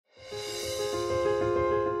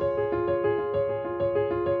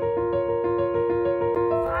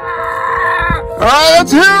right,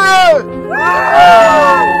 let's hear it! Woo!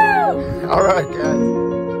 All right, guys.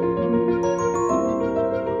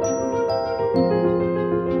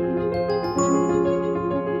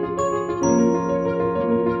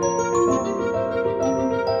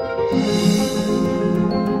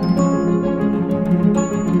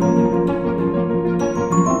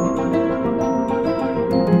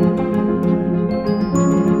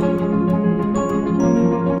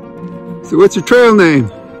 So what's your trail name?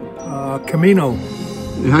 Camino.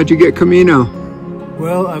 And how'd you get Camino?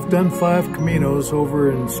 Well, I've done 5 Caminos over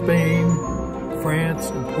in Spain, France,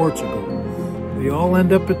 and Portugal. They all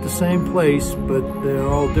end up at the same place, but they're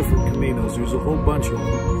all different Caminos. There's a whole bunch of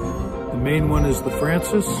them. The main one is the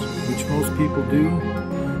Francis, which most people do.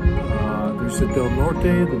 There's the Del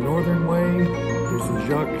Norte, the Northern Way. There's the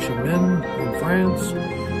Jacques Chemin in France.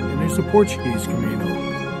 And there's the Portuguese Camino.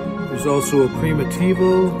 There's also a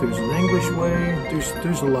Primitivo, there's an English way,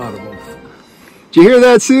 there's a lot of them. Did you hear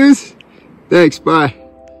that, Suze? Thanks, bye.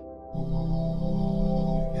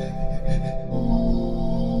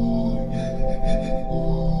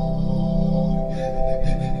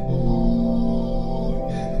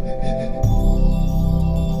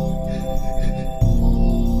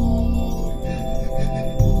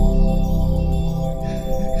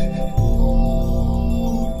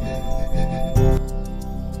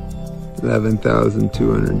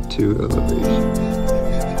 $11,202 elevation.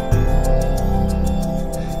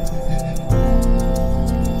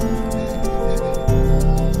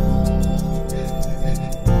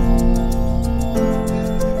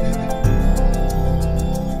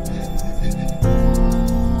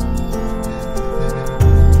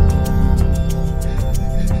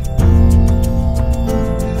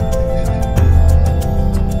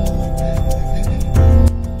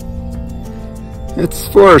 It's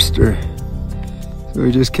Forester. So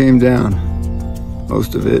we just came down,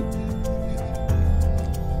 most of it.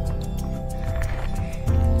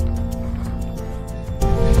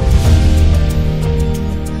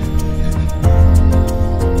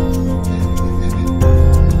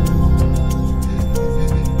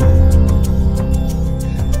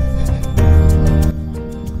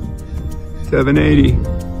 $780.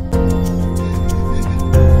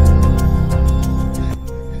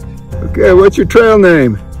 Okay, what's your trail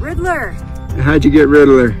name? Riddler. How'd you get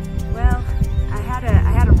Riddler? Well, I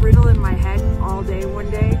had a riddle in my head all day one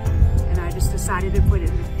day, and I just decided to put it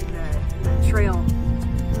in the trail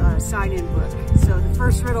sign-in book. So the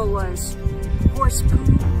first riddle was horse poo,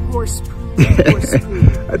 horse poo, horse poo.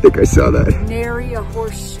 I think I saw that. Nary a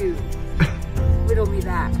horseshoe. Riddle me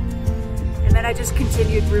that. And then I just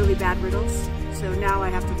continued really bad riddles. So now I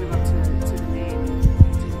have to live up to the name.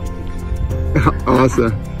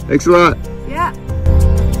 Awesome. Thanks a lot. Yeah.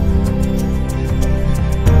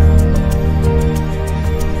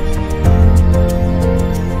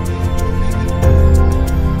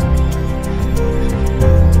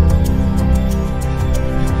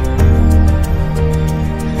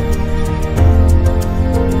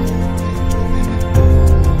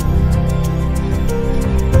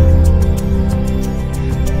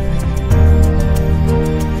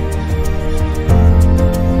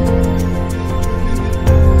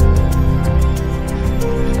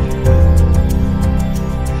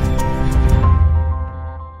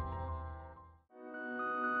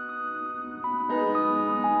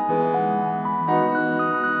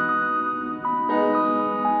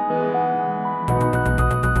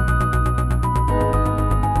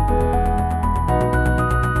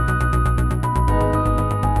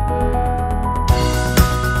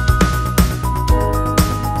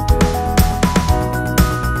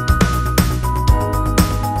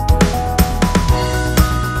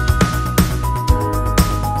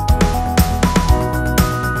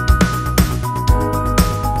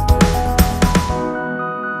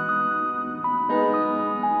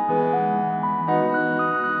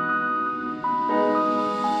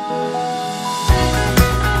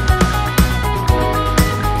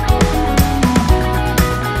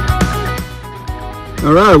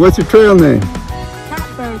 All right, what's your trail name?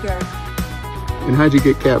 Cat Burger. And how'd you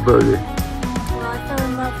get Cat Burger? Well, I fell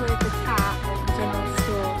in love with the cat at the general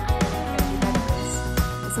store in Meadows.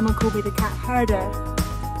 And someone called me the cat herder,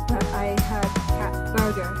 but I heard Cat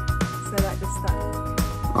Burger, so that just stuck.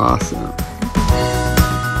 Awesome.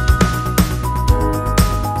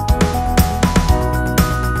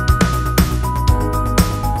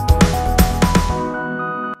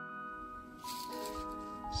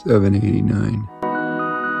 $789.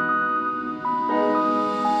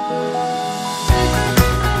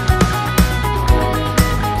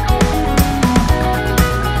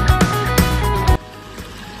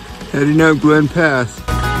 Heading up Glen Pass.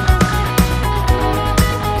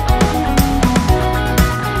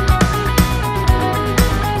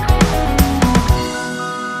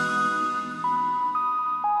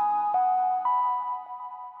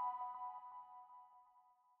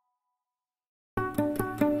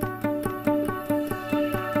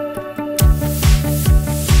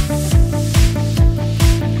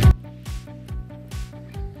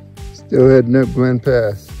 Still heading up Glen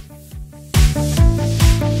Pass.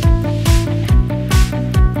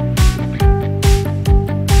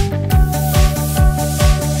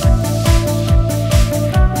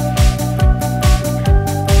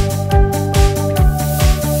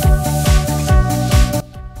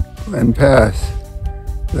 Glen Pass,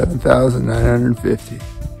 11,950.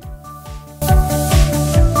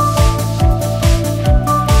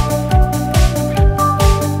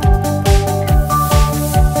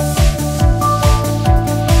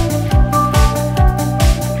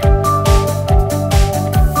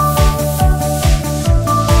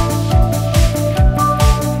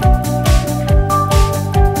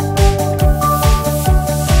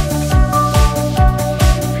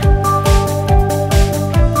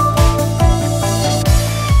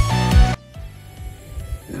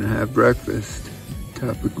 Breakfast,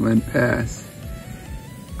 top of Glen Pass.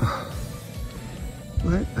 Oh,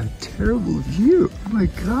 what a terrible view. Oh my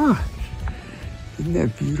gosh. Isn't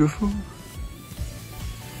that beautiful?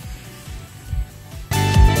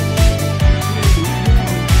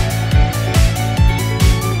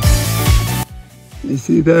 You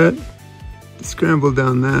see that? I scrambled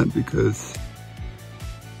down that because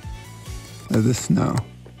of the snow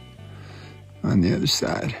on the other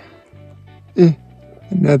side.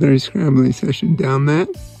 Another scrambling session down that,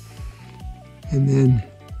 and then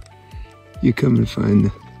you come and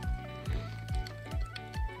find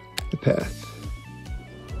the path.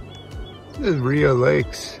 There's Rio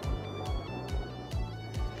Lakes.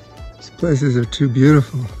 These places are too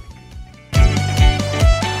beautiful.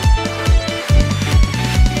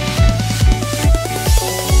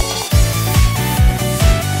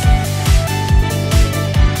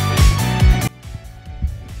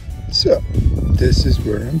 So, this is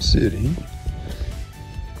where I'm sitting.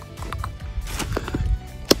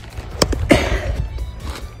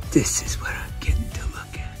 This is what I'm getting to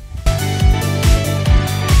look at.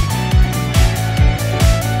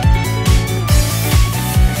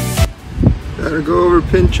 Gotta go over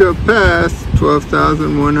Pinchot Pass,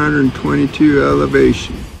 12,122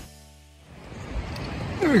 elevation.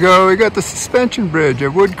 There we go, we got the suspension bridge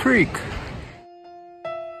at Wood Creek.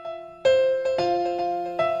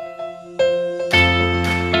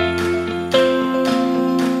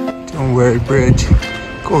 Don't worry, bridge.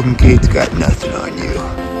 Golden Gate's got nothing on you.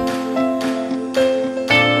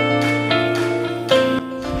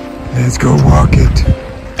 Let's go walk it.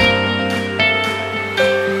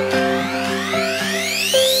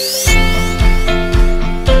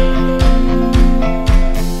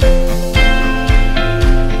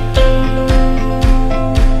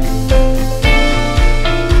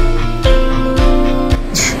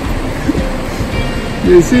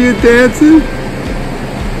 You see it dancing?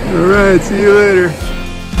 All right, see you later.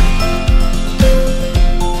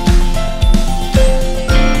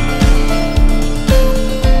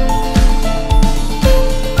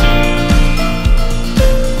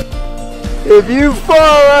 If you fall,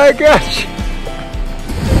 I got you.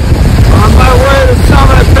 On my way to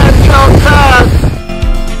summit Pinchot Pass.